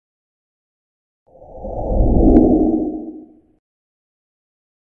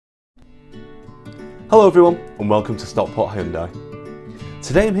Hello everyone and welcome to Stockport Hyundai.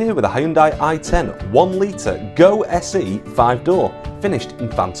 Today I'm here with a Hyundai i10 1 litre Go SE 5-door, finished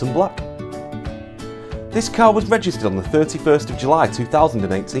in Phantom Black. This car was registered on the 31st of July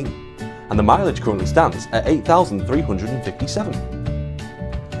 2018 and the mileage currently stands at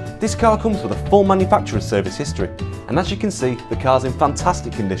 8,357. This car comes with a full manufacturer's service history, and as you can see the car's in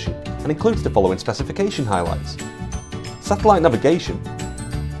fantastic condition and includes the following specification highlights: satellite navigation,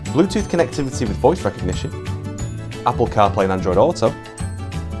 Bluetooth connectivity with voice recognition, Apple CarPlay and Android Auto,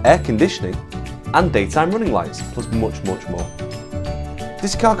 air conditioning and daytime running lights, plus much more.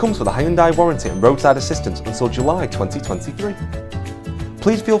 This car comes with a Hyundai warranty and roadside assistance until July 2023.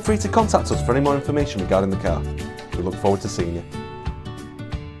 Please feel free to contact us for any more information regarding the car. We look forward to seeing you.